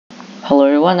Hello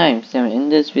everyone, I'm Sam. In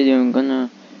this video I'm gonna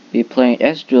be playing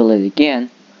Istrolid again.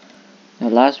 The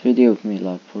last video made a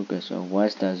lot of progress, so why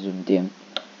is that zoomed in?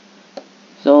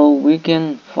 So we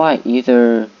can fight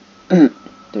either the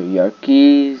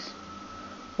Yarkies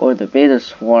or the Beta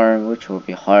Swarm, which will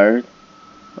be hard,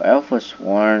 or Alpha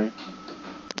Swarm,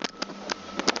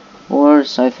 or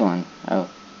Siphon. Oh,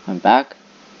 I'm back.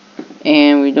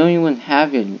 And we don't even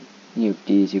have any of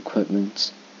these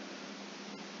equipments.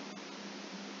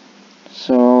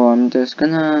 So I'm just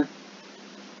gonna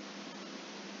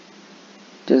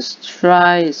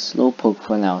try Slowpoke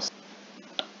for now.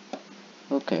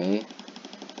 Okay.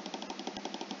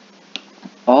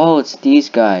 Oh, it's these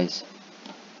guys.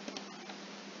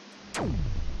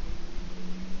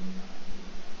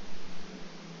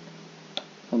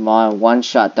 Come on, one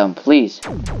shot them, please.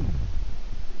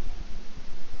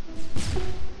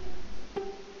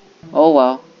 Oh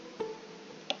well.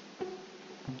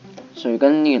 So you're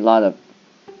gonna need a lot of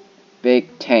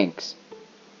big tanks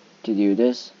to do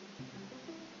this.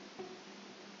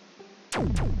 I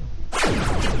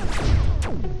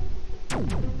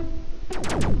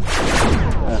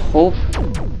hope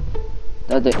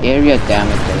that the area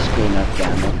damage does good enough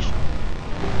damage.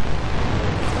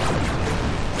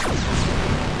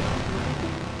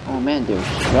 Oh man, they're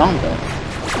strong though.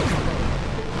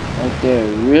 Like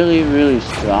they're really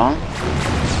strong.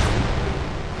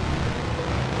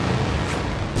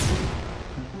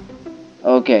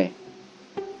 Okay.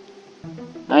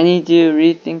 I need to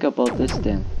rethink about this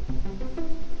then.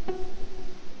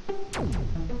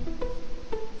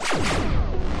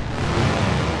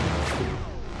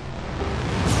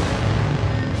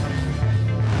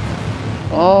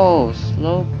 Oh,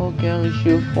 Slowpoke can only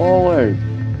shoot forward.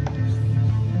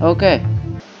 Okay.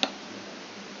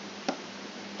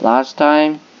 Last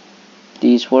time,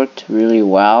 these worked really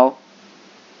well.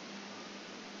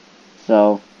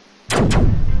 So,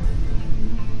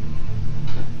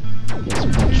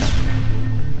 just punch.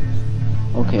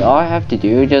 Okay, all I have to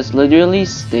do is just literally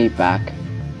stay back.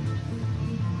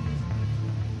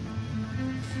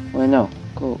 Wait, no,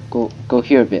 go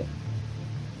here a bit.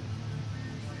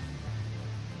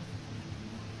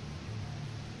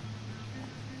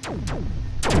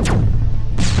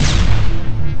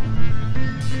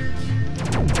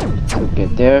 So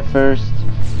get there first.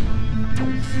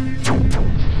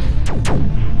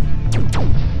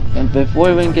 And before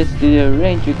it even gets to the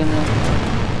range, you're gonna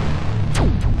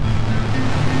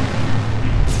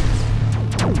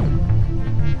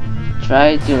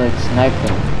try to like snipe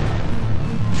them.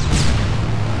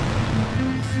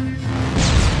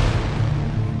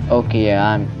 Okay,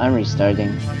 yeah, I'm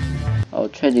restarting. I'll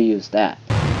try to use that.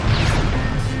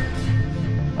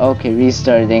 Okay,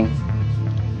 restarting.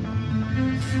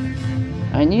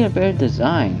 I need a better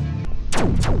design.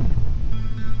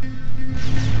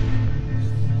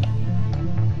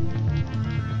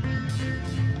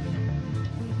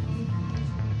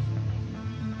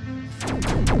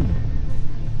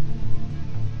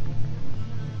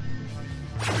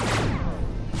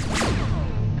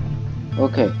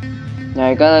 Okay, now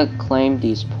I gotta claim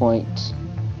these points.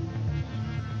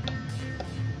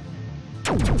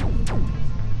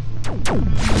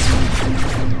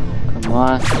 Come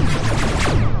on.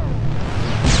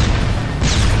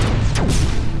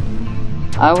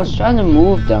 I was trying to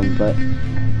move them, but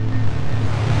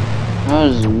I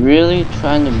was really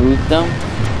trying to move them.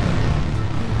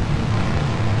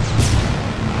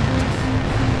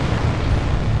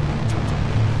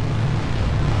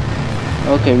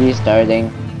 Okay, restarting.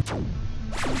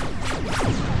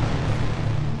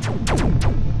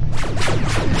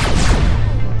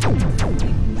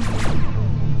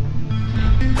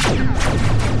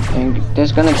 And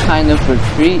just gonna kind of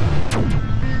retreat.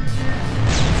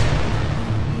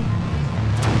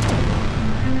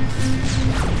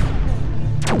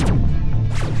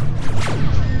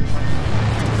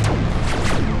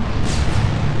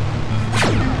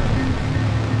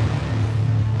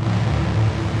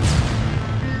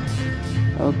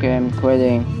 Okay, I'm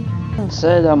quitting. It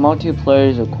said that multiplayer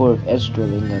is a core of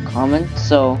Istrolid in the comments,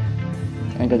 so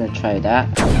I'm gonna try that.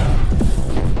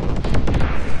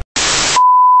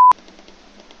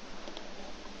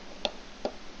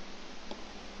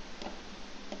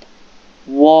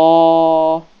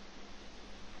 Whoa!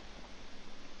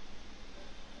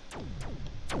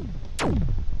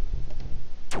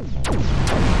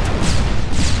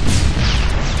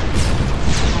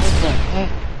 What the heck?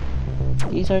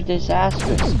 These are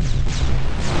disastrous.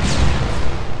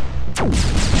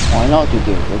 Oh, I know what to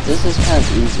do, but this is kind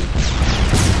of easy.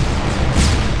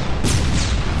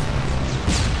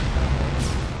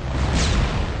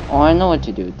 Oh, I know what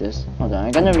to do with this. Hold on,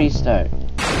 I'm gonna restart.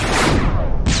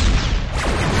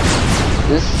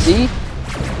 This, see?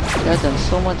 Got them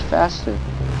so much faster.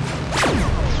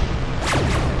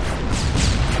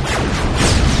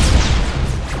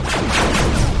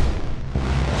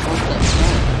 What the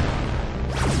heck?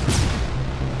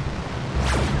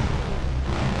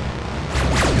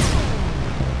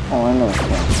 Oh, I know it's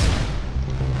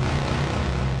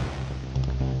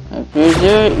fun. A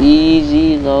pretty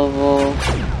easy level.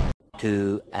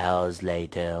 2 hours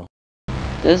later.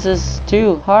 This is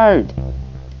too hard.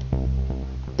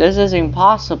 This is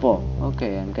impossible.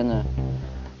 Okay, I'm gonna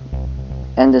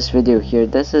end this video here.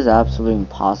 This is absolutely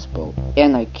impossible.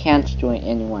 And I can't join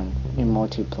anyone in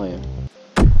multiplayer.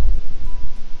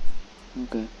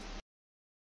 Okay.